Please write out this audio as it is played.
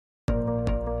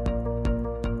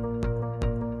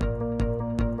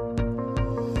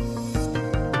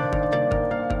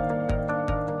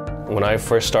When I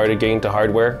first started getting into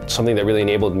hardware, something that really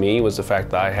enabled me was the fact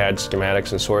that I had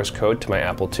schematics and source code to my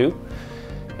Apple II.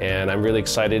 And I'm really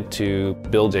excited to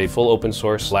build a full open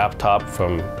source laptop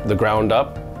from the ground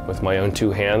up with my own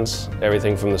two hands.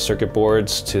 Everything from the circuit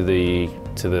boards to the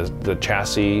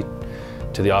chassis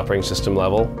to the operating system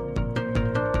level.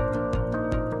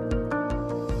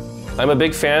 I'm a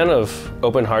big fan of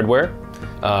open hardware.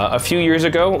 A few years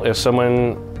ago, if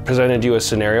someone presented you a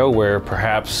scenario where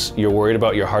perhaps you're worried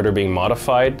about your hardware being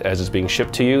modified as it's being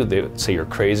shipped to you, they would say you're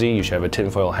crazy, you should have a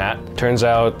tinfoil hat. Turns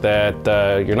out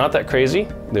that you're not that crazy.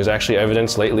 There's actually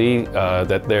evidence lately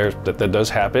that does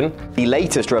happen. The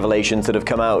latest revelations that have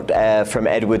come out from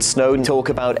Edward Snowden talk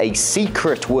about a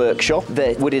secret workshop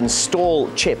that would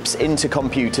install chips into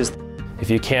computers. If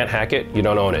you can't hack it, you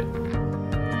don't own it.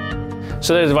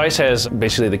 So the device has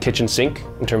basically the kitchen sink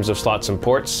in terms of slots and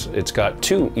ports. It's got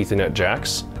two Ethernet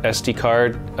jacks, SD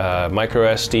card, micro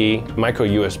SD, micro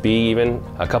USB even,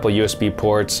 a couple USB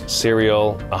ports,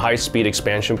 serial, a high-speed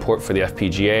expansion port for the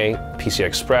FPGA, PCI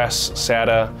Express,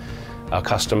 SATA, a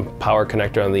custom power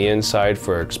connector on the inside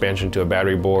for expansion to a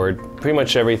battery board, pretty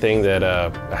much everything that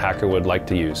a hacker would like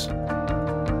to use.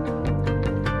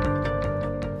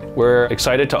 We're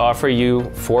excited to offer you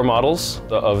 4 models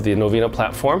of the Novena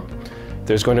platform.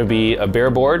 There's going to be a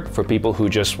bare board for people who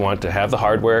just want to have the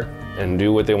hardware and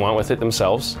do what they want with it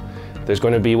themselves. There's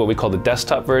going to be what we call the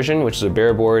desktop version, which is a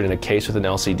bare board in a case with an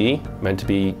LCD, meant to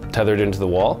be tethered into the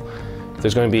wall.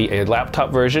 There's going to be a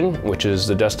laptop version, which is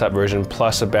the desktop version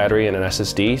plus a battery and an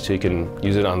SSD, so you can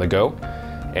use it on the go.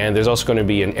 And there's also going to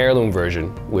be an heirloom version,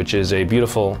 which is a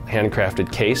beautiful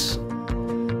handcrafted case.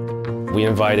 We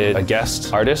invited a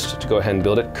guest artist to go ahead and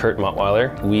build it, Kurt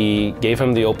Mottweiler. We gave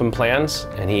him the open plans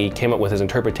and he came up with his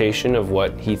interpretation of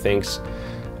what he thinks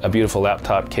a beautiful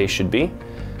laptop case should be.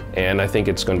 And I think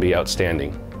it's going to be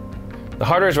outstanding. The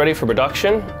hardware is ready for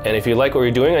production, and if you like what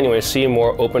we're doing and you want to see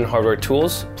more open hardware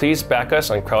tools, please back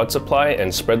us on Crowd Supply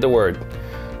and spread the word.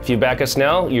 If you back us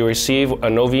now, you receive a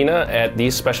Novena at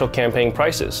these special campaign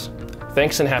prices.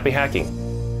 Thanks and happy hacking.